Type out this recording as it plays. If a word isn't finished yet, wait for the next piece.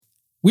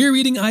We're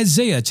reading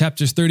Isaiah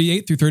chapters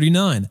 38 through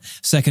 39,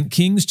 2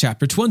 Kings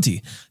chapter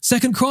 20,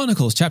 2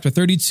 Chronicles chapter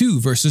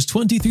 32 verses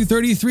 20 through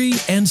 33,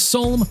 and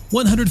Psalm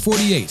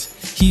 148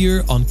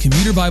 here on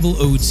Commuter Bible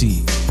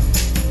OT.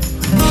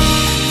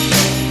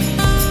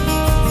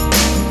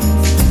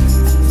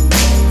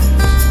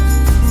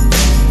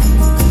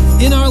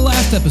 In our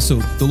last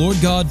episode, the Lord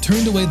God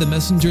turned away the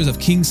messengers of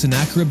King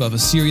Sennacherib of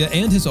Assyria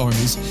and his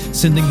armies,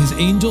 sending his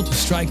angel to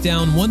strike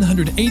down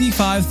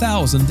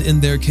 185,000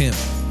 in their camp.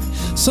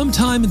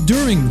 Sometime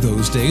during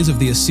those days of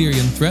the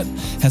Assyrian threat,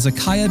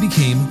 Hezekiah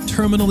became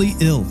terminally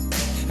ill.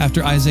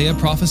 After Isaiah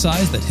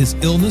prophesied that his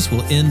illness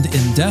will end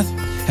in death,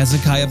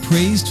 Hezekiah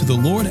prays to the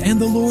Lord, and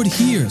the Lord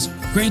hears,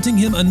 granting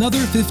him another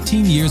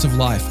 15 years of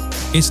life.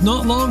 It's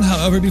not long,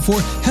 however,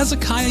 before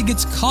Hezekiah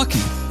gets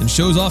cocky and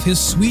shows off his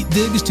sweet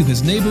digs to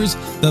his neighbors,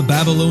 the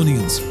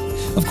Babylonians.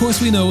 Of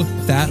course, we know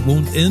that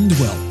won't end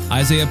well.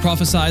 Isaiah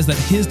prophesies that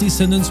his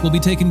descendants will be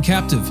taken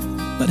captive,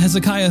 but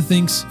Hezekiah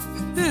thinks,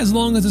 as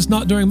long as it's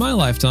not during my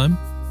lifetime.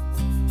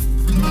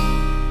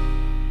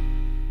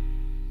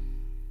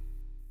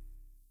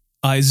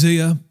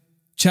 Isaiah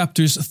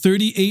chapters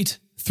 38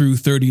 through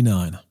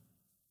 39.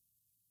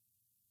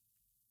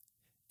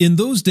 In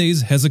those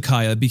days,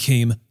 Hezekiah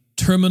became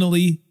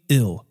terminally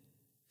ill.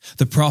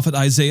 The prophet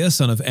Isaiah,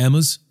 son of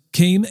Amoz,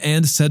 came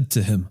and said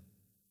to him,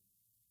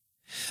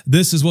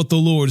 "This is what the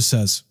Lord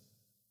says.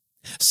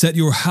 Set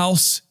your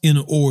house in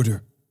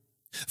order,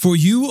 for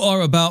you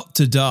are about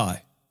to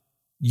die.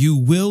 You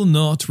will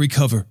not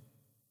recover."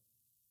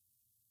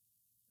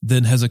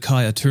 Then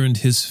Hezekiah turned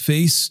his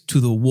face to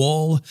the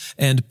wall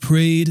and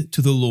prayed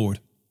to the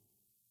Lord.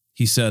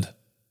 He said,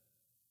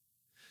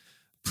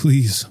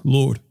 "Please,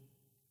 Lord,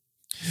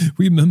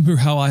 remember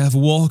how I have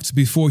walked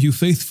before you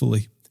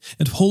faithfully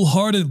and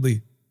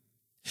wholeheartedly,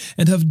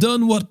 and have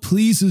done what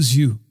pleases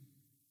you."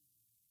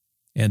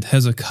 And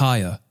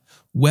Hezekiah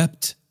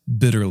wept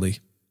bitterly.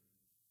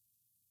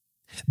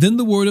 Then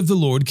the word of the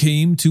Lord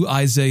came to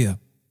Isaiah.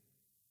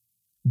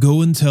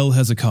 "Go and tell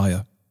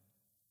Hezekiah,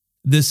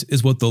 this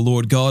is what the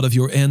Lord God of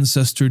your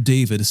ancestor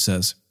David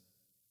says.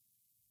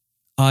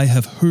 I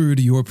have heard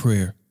your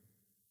prayer.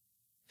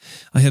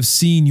 I have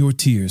seen your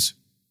tears.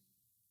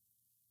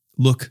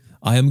 Look,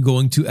 I am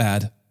going to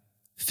add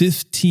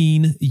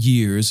 15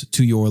 years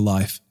to your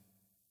life,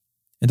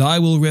 and I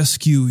will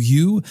rescue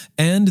you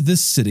and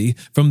this city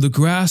from the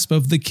grasp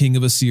of the king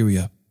of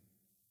Assyria.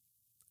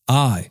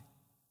 I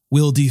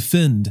will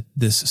defend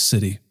this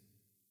city.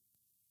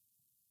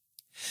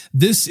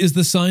 This is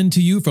the sign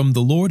to you from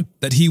the Lord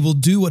that he will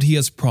do what he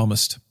has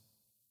promised.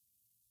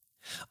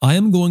 I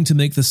am going to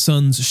make the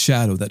sun's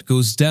shadow that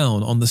goes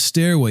down on the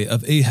stairway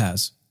of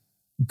Ahaz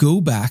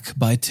go back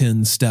by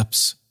 10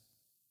 steps.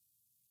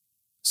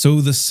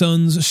 So the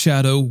sun's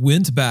shadow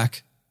went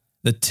back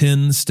the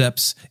 10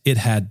 steps it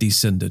had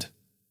descended."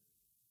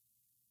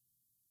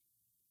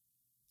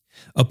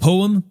 A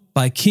poem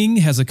by King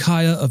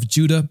Hezekiah of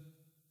Judah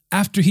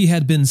after he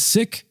had been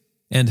sick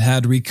and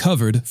had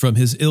recovered from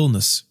his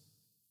illness.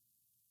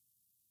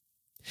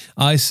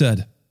 I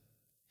said,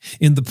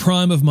 "In the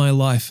prime of my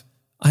life,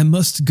 I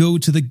must go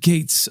to the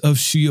gates of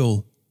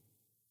Sheol.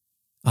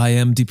 I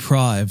am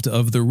deprived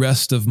of the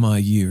rest of my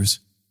years.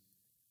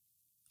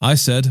 I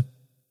said,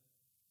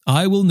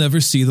 I will never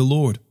see the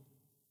Lord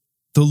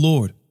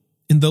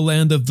in the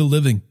land of the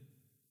living.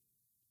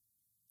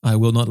 I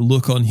will not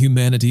look on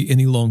humanity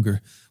any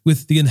longer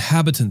with the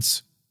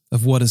inhabitants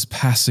of what is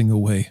passing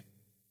away.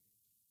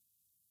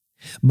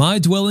 My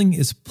dwelling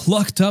is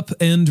plucked up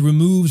and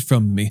removed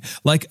from me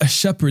like a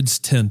shepherd's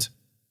tent.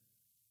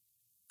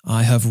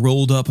 I have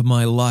rolled up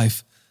my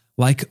life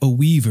like a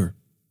weaver.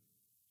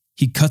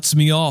 He cuts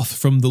me off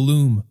from the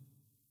loom.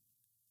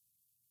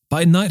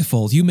 By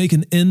nightfall you make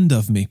an end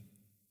of me.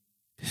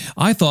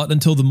 I thought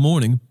until the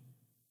morning,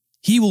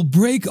 he will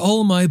break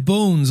all my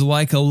bones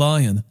like a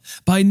lion.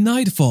 By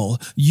nightfall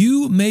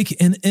you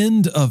make an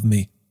end of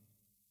me.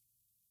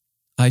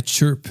 I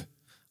chirp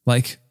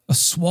like a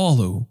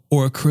swallow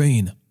or a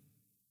crane.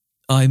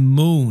 I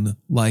moan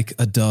like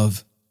a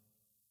dove.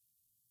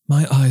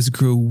 My eyes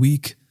grow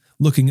weak,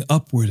 looking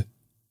upward.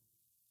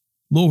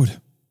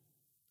 Lord,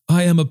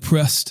 I am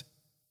oppressed.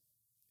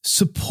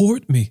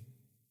 Support me."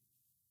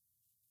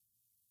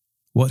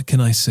 What can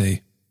I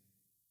say?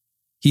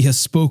 He has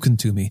spoken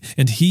to me,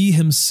 and he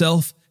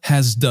himself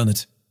has done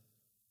it.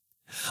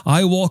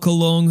 I walk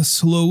along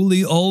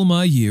slowly all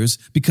my years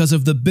because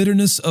of the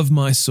bitterness of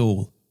my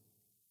soul.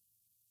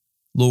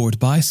 Lord,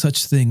 by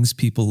such things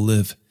people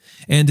live,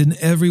 and in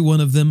every one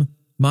of them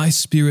my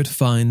spirit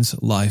finds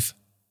life.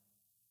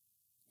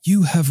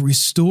 You have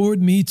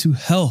restored me to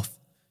health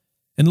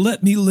and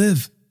let me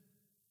live.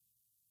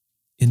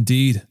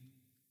 Indeed,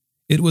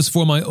 it was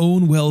for my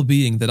own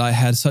well-being that I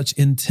had such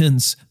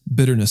intense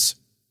bitterness.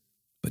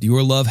 But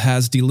your love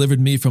has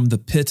delivered me from the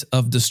pit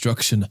of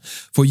destruction,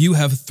 for you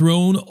have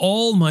thrown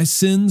all my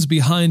sins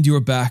behind your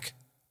back.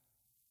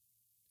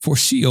 For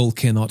Sheol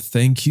cannot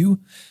thank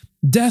you,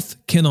 death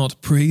cannot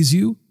praise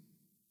you.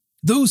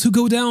 Those who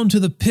go down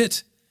to the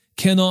pit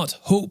cannot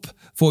hope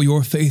for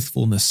your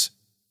faithfulness.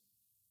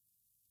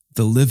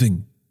 The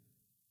living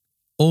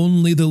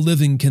only the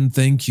living can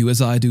thank you as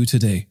I do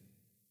today.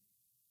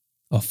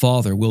 A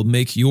father will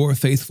make your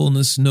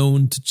faithfulness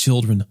known to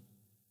children.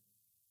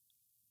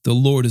 The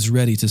Lord is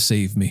ready to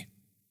save me.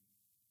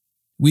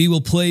 We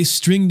will play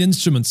stringed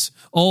instruments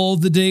all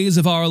the days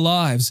of our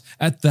lives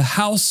at the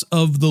house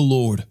of the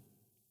Lord."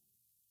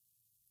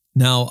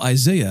 Now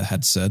Isaiah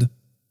had said,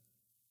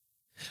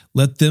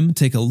 "Let them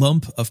take a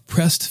lump of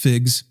pressed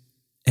figs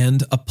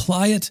and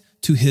apply it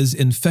to his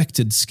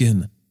infected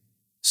skin,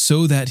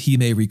 so that he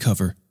may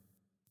recover."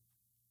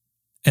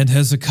 And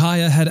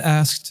Hezekiah had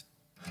asked,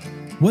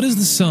 "What is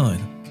the sign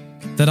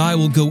that I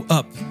will go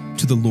up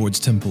to the Lord's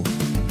temple?"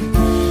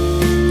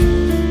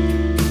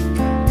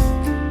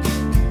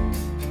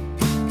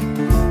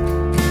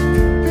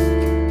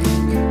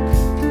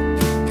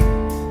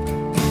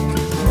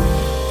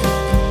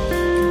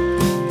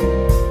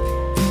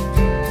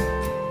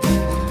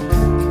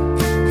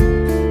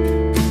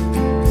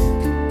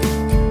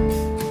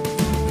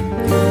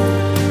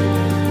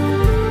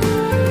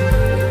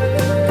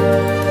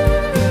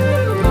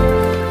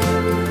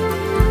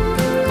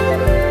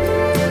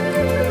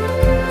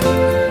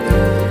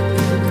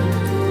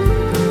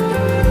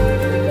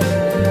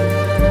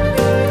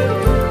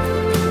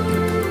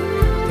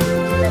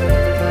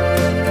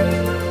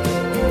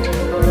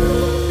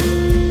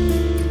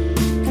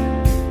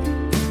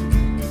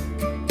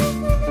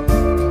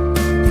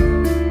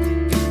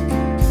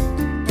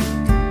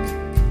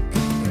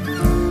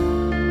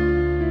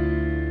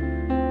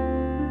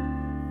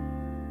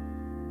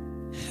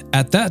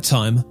 At that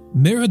time,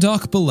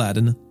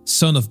 Merodach-Baladan,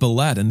 son of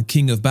Baladan,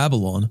 king of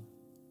Babylon,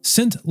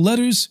 sent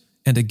letters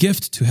and a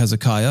gift to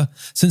Hezekiah,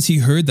 since he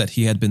heard that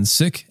he had been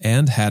sick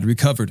and had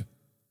recovered.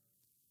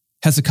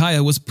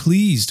 Hezekiah was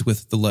pleased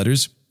with the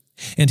letters,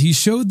 and he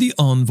showed the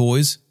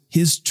envoys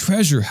his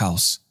treasure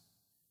house,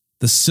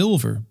 the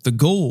silver, the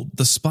gold,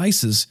 the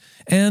spices,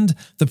 and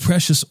the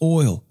precious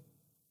oil,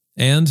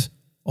 and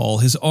all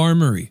his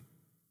armory,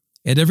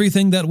 and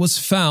everything that was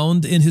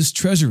found in his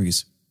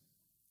treasuries.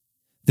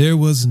 There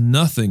was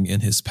nothing in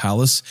his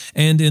palace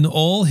and in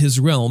all his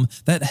realm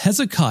that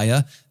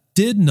Hezekiah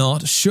did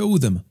not show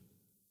them.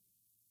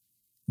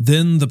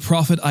 Then the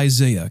prophet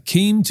Isaiah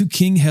came to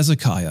King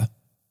Hezekiah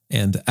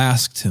and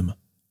asked him,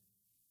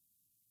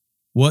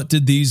 "What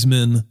did these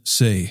men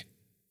say?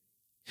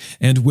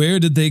 And where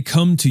did they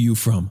come to you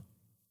from?"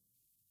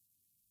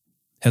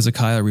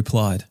 Hezekiah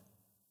replied,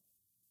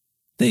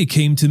 "They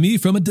came to me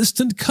from a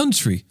distant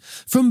country,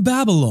 from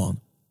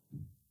Babylon."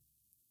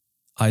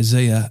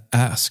 Isaiah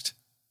asked,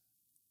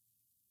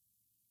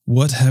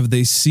 "What have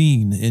they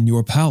seen in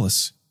your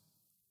palace?"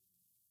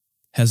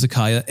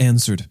 Hezekiah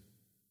answered,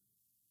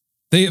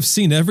 "They have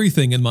seen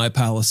everything in my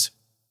palace.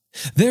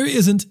 There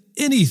isn't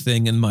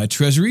anything in my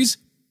treasuries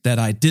that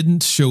I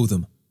didn't show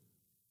them."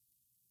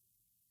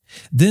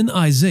 Then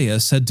Isaiah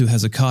said to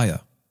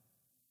Hezekiah,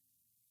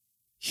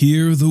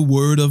 "Hear the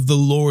word of the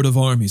Lord of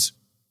armies.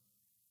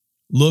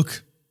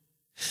 Look,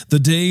 the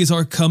days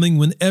are coming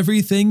when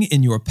everything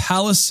in your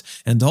palace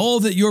and all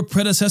that your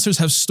predecessors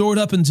have stored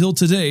up until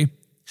today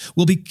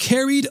will be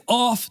carried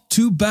off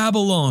to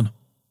Babylon.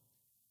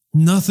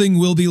 Nothing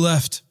will be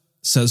left,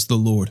 says the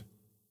Lord.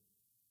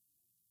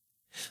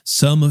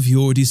 Some of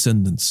your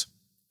descendants,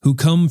 who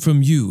come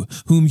from you,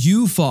 whom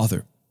you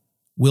father,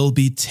 will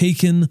be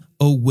taken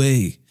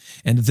away,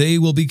 and they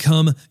will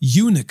become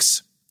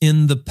eunuchs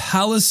in the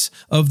palace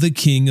of the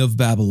king of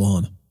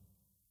Babylon."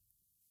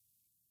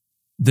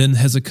 Then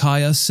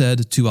Hezekiah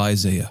said to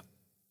Isaiah,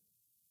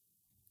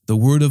 "The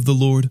word of the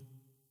Lord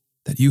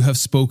that you have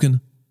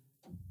spoken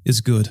is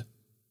good."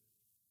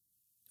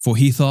 For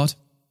he thought,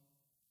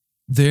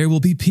 "There will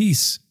be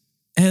peace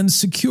and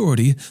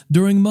security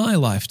during my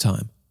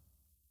lifetime."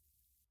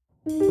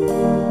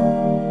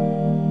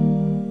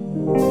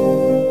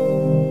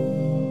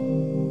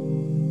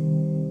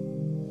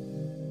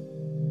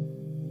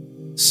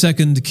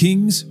 Second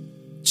Kings,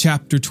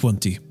 chapter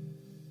 20.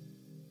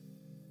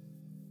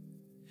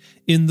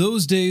 In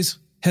those days,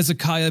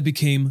 Hezekiah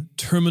became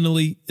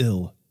terminally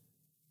ill.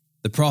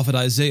 The prophet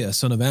Isaiah,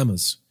 son of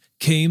Amoz,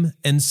 came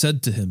and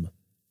said to him,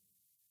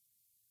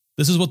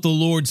 "This is what the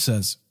Lord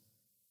says.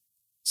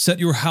 Set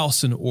your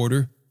house in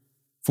order,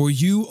 for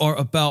you are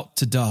about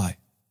to die.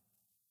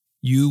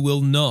 You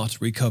will not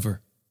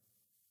recover."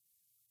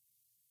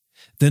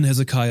 Then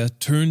Hezekiah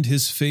turned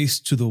his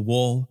face to the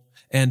wall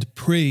and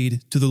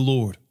prayed to the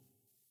Lord.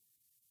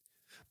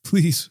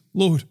 "Please,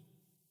 Lord,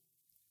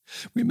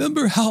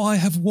 remember how I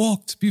have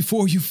walked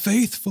before you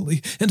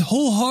faithfully and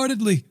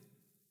wholeheartedly,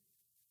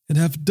 and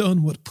have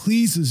done what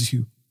pleases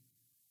you."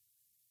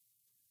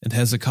 And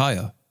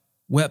Hezekiah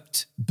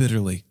wept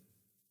bitterly.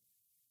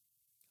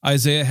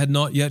 Isaiah had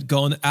not yet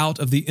gone out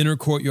of the inner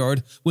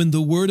courtyard when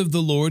the word of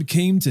the Lord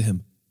came to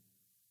him.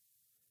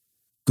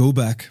 "Go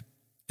back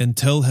and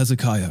tell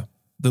Hezekiah,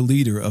 the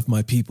leader of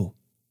my people.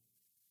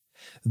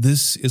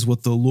 This is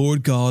what the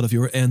Lord God of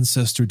your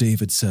ancestor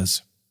David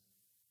says.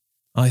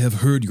 I have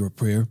heard your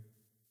prayer.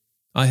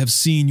 I have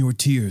seen your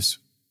tears.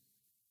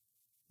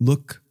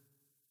 Look,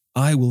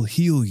 I will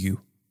heal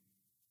you.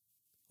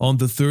 On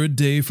the third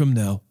day from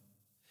now,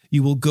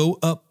 you will go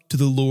up to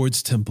the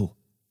Lord's temple.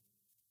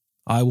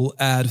 I will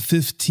add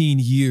 15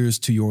 years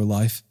to your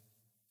life.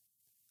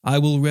 I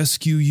will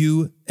rescue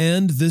you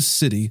and this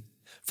city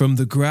from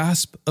the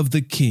grasp of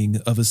the king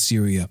of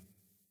Assyria.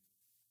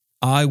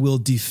 I will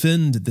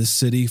defend this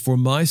city for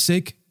my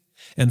sake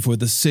and for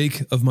the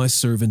sake of my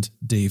servant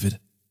David."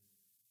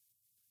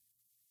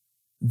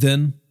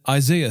 Then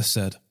Isaiah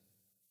said,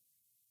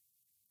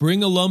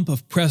 "Bring a lump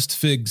of pressed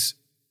figs."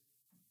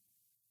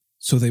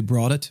 So they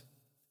brought it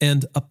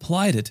and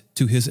applied it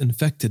to his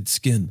infected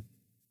skin,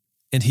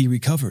 and he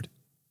recovered.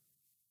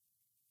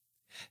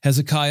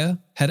 Hezekiah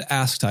had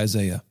asked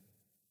Isaiah,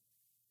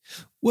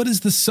 "What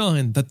is the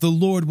sign that the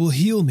Lord will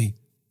heal me,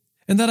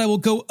 and that I will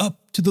go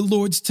up to the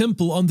Lord's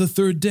temple on the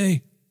third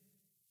day?"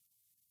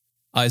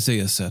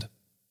 Isaiah said,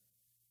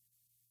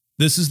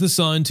 "This is the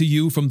sign to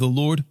you from the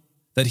Lord,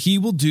 that he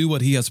will do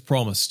what he has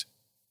promised.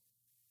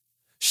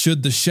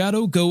 Should the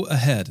shadow go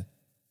ahead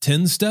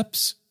 10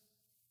 steps,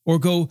 or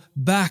go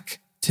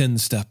back 10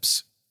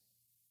 steps?"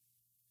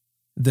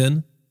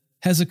 Then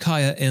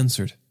Hezekiah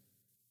answered,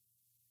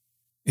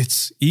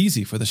 "It's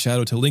easy for the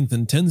shadow to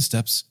lengthen 10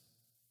 steps.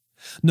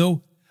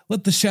 No,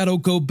 let the shadow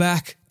go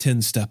back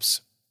 10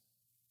 steps."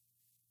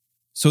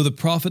 So the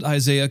prophet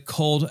Isaiah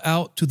called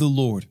out to the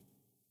Lord,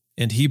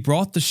 and he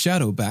brought the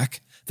shadow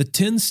back the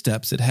 10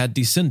 steps it had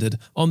descended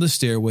on the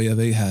stairway of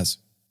Ahaz.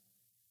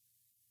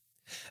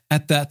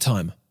 At that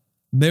time,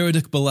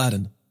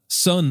 Merodach-Baladan,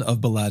 son of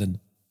Baladan,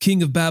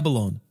 king of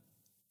Babylon,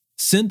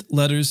 sent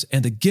letters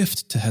and a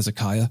gift to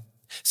Hezekiah,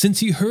 since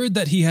he heard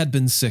that he had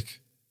been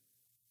sick.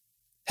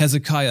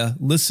 Hezekiah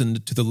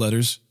listened to the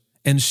letters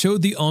and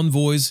showed the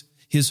envoys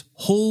his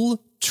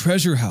whole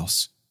treasure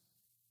house,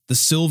 the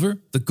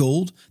silver, the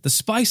gold, the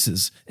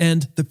spices,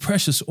 and the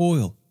precious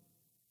oil,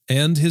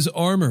 and his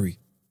armory,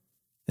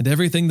 and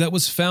everything that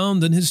was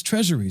found in his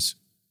treasuries.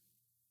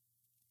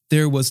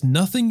 There was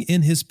nothing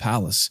in his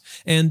palace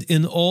and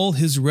in all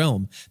his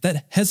realm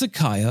that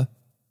Hezekiah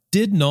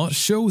did not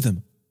show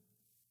them.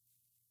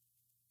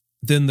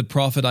 Then the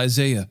prophet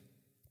Isaiah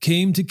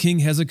came to King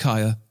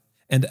Hezekiah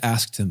and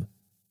asked him,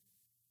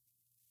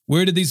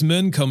 "Where did these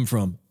men come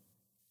from?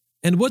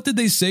 And what did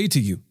they say to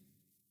you?"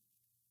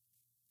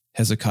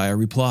 Hezekiah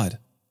replied,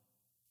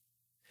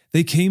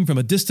 "They came from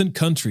a distant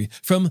country,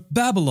 from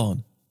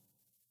Babylon."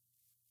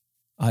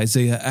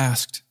 Isaiah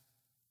asked,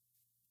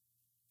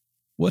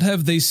 "What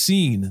have they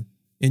seen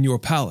in your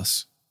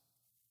palace?"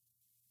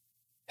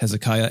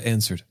 Hezekiah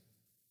answered,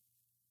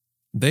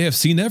 "They have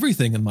seen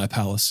everything in my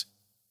palace.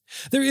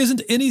 There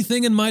isn't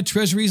anything in my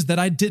treasuries that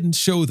I didn't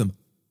show them."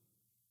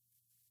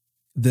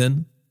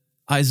 Then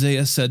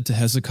Isaiah said to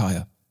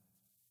Hezekiah,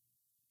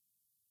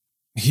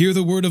 "Hear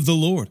the word of the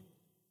Lord.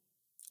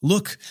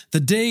 Look, the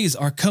days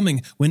are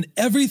coming when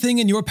everything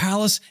in your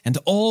palace and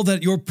all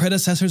that your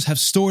predecessors have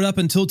stored up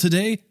until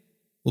today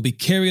will be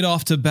carried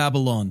off to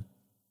Babylon.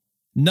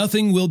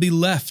 Nothing will be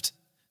left,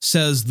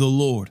 says the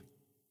Lord.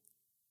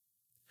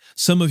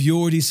 Some of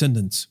your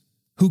descendants,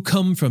 who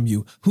come from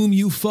you, whom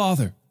you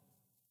father,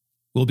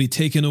 will be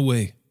taken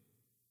away,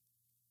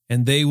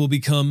 and they will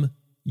become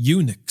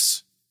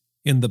eunuchs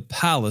in the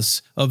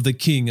palace of the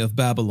king of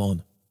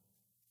Babylon."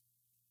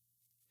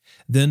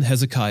 Then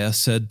Hezekiah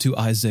said to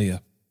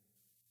Isaiah,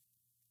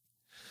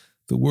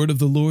 "The word of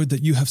the Lord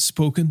that you have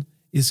spoken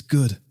is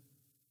good."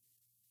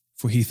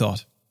 For he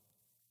thought,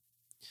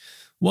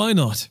 "Why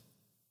not,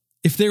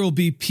 if there will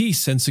be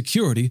peace and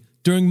security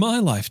during my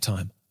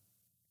lifetime?"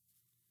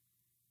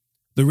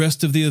 The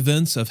rest of the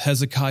events of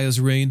Hezekiah's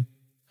reign,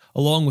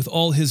 along with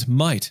all his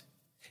might,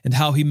 and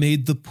how he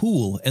made the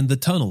pool and the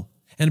tunnel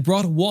and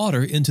brought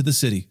water into the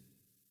city,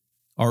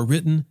 are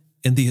written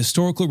in the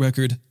historical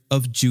record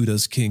of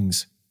Judah's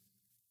kings.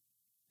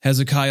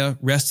 Hezekiah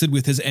rested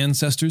with his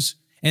ancestors,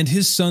 and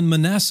his son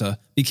Manasseh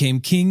became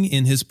king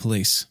in his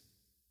place.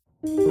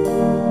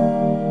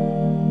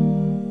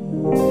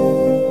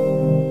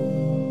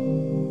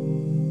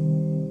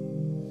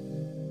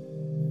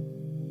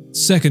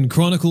 2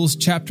 Chronicles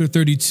chapter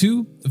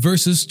 32,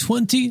 verses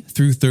 20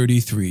 through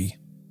 33.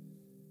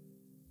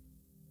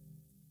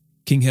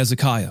 King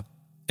Hezekiah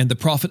and the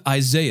prophet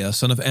Isaiah,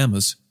 son of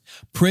Amoz,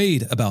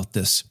 prayed about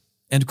this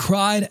and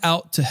cried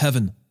out to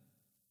heaven.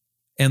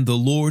 And the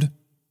Lord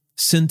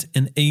sent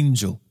an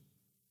angel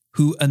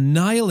who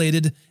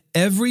annihilated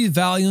every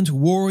valiant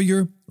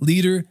warrior,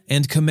 leader,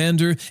 and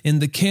commander in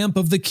the camp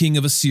of the king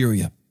of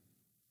Assyria.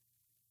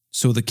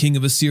 So the king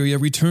of Assyria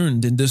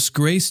returned in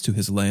disgrace to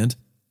his land.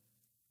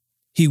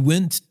 He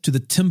went to the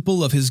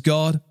temple of his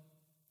God,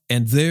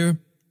 and there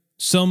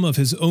some of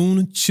his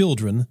own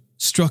children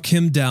struck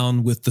him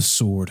down with the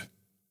sword.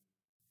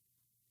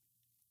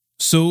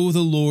 So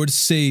the Lord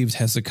saved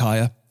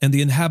Hezekiah and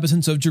the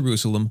inhabitants of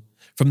Jerusalem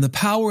from the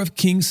power of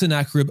King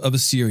Sennacherib of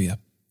Assyria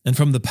and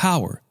from the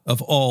power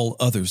of all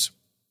others.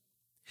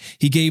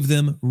 He gave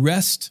them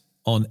rest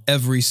on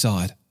every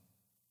side.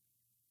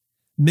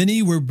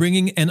 Many were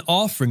bringing an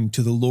offering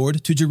to the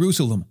Lord to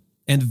Jerusalem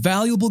and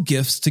valuable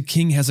gifts to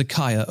King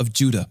Hezekiah of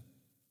Judah,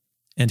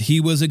 and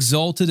he was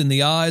exalted in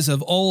the eyes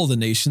of all the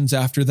nations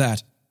after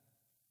that.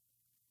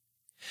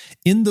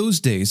 In those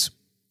days,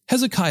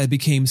 Hezekiah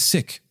became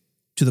sick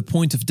to the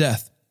point of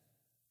death.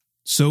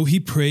 So he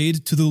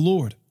prayed to the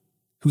Lord,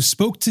 who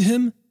spoke to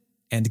him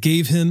and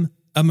gave him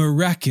a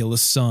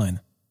miraculous sign.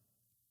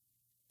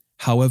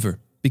 However,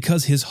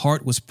 because his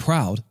heart was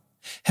proud,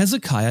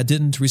 Hezekiah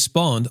didn't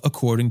respond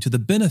according to the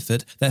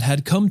benefit that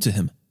had come to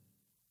him.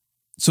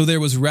 So there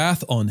was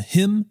wrath on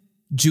him,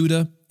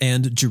 Judah,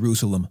 and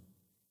Jerusalem.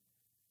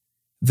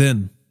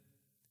 Then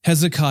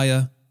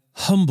Hezekiah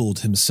humbled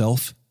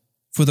himself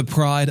for the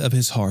pride of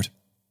his heart,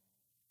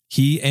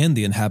 he and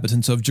the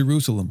inhabitants of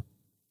Jerusalem.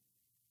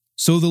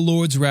 So the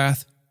Lord's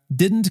wrath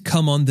didn't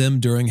come on them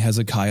during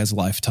Hezekiah's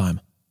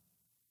lifetime.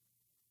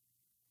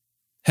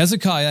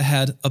 Hezekiah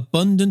had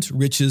abundant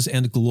riches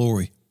and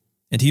glory,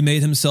 and he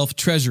made himself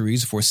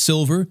treasuries for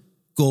silver,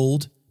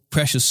 gold,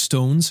 precious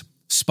stones,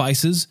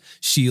 spices,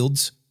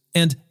 shields,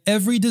 and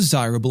every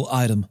desirable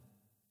item.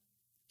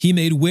 He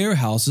made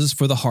warehouses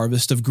for the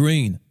harvest of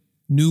grain,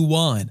 new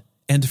wine,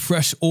 and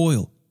fresh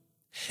oil,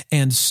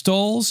 and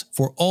stalls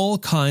for all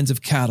kinds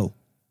of cattle,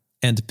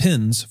 and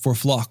pens for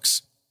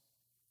flocks.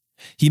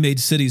 He made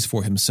cities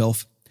for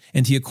himself,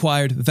 and he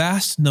acquired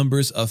vast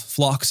numbers of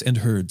flocks and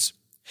herds,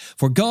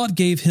 for God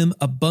gave him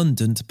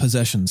abundant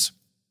possessions.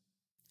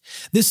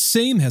 This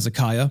same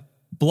Hezekiah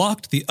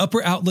blocked the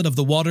upper outlet of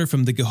the water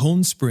from the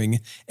Gihon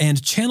spring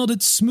and channeled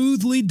it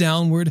smoothly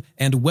downward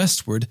and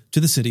westward to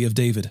the city of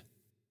David.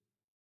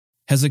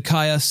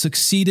 Hezekiah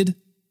succeeded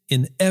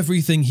in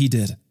everything he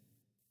did.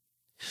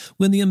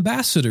 When the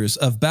ambassadors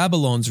of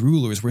Babylon's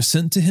rulers were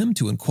sent to him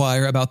to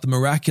inquire about the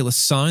miraculous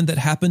sign that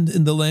happened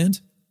in the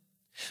land,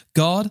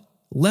 God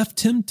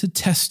left him to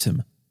test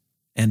him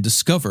and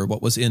discover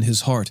what was in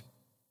his heart.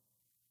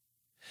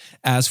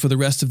 As for the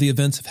rest of the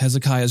events of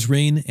Hezekiah's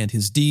reign and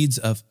his deeds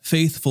of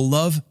faithful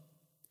love,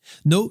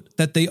 note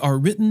that they are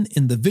written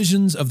in the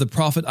visions of the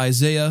prophet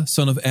Isaiah,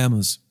 son of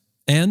Amoz,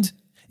 and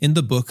in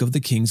the book of the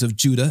kings of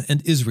Judah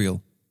and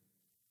Israel.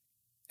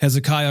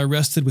 Hezekiah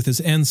rested with his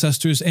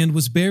ancestors and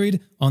was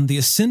buried on the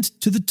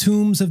ascent to the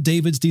tombs of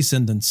David's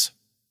descendants.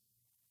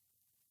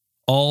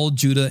 All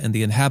Judah and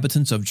the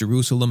inhabitants of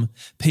Jerusalem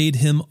paid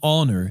him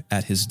honor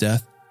at his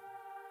death.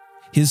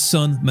 His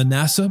son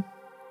Manasseh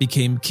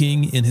became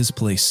king in his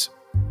place.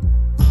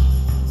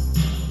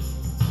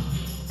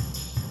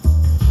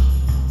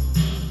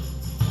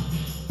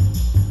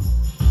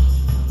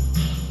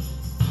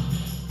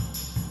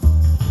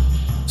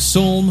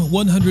 Psalm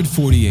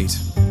 148.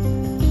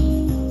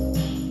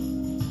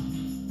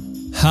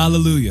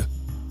 Hallelujah!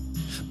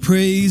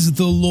 Praise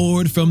the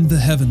Lord from the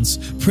heavens.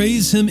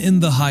 Praise him in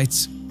the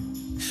heights.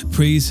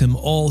 Praise him,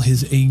 all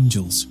his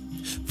angels.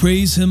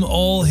 Praise him,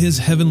 all his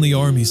heavenly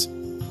armies.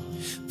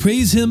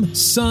 Praise him,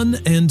 sun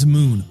and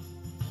moon.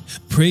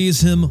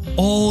 Praise him,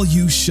 all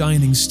you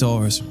shining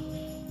stars.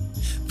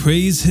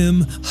 Praise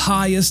him,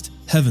 highest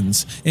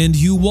heavens, and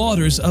you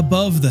waters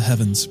above the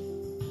heavens.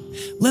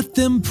 Let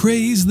them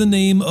praise the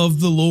name of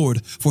the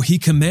Lord, for he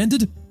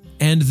commanded,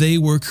 and they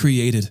were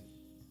created.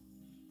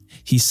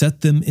 He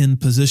set them in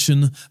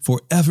position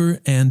forever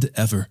and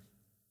ever.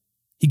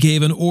 He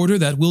gave an order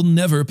that will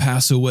never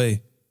pass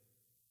away.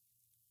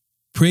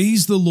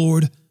 Praise the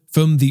Lord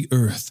from the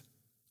earth,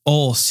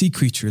 all sea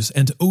creatures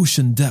and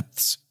ocean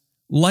depths,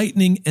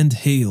 lightning and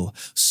hail,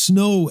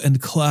 snow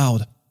and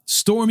cloud,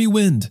 stormy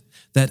wind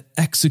that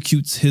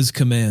executes his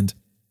command,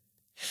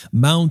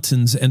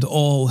 mountains and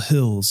all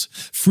hills,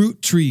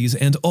 fruit trees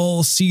and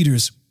all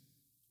cedars,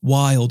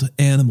 wild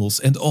animals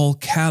and all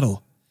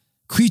cattle,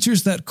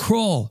 creatures that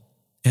crawl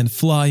and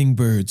flying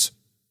birds,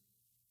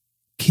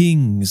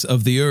 kings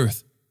of the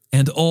earth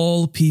and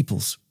all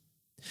peoples,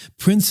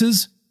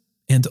 princes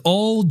and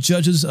all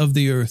judges of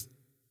the earth,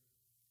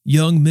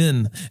 young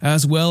men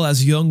as well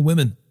as young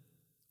women,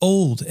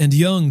 old and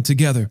young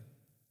together.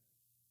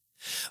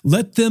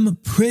 Let them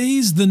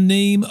praise the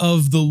name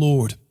of the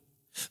Lord,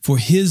 for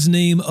his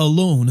name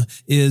alone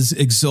is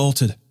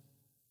exalted.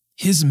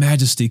 His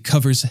majesty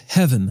covers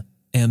heaven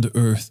and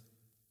earth.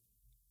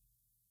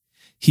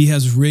 He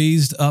has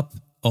raised up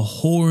a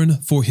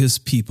horn for his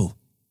people,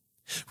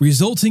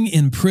 resulting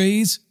in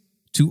praise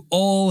to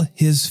all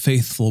his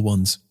faithful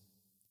ones,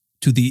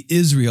 to the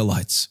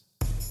Israelites,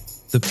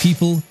 the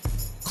people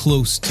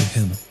close to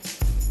him.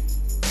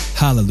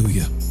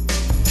 Hallelujah.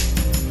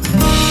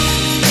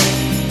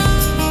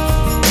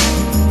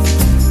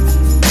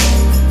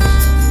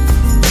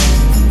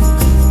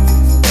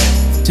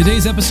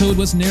 Today's episode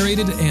was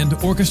narrated and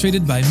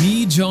orchestrated by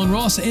me, John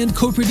Ross, and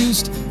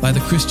co-produced by the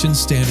Christian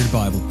Standard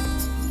Bible.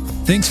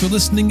 Thanks for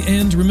listening,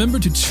 and remember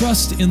to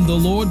trust in the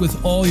Lord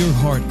with all your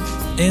heart,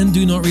 and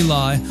do not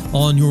rely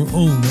on your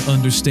own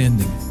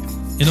understanding.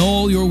 In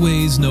all your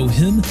ways know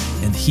him,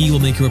 and he will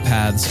make your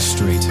paths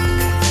straight.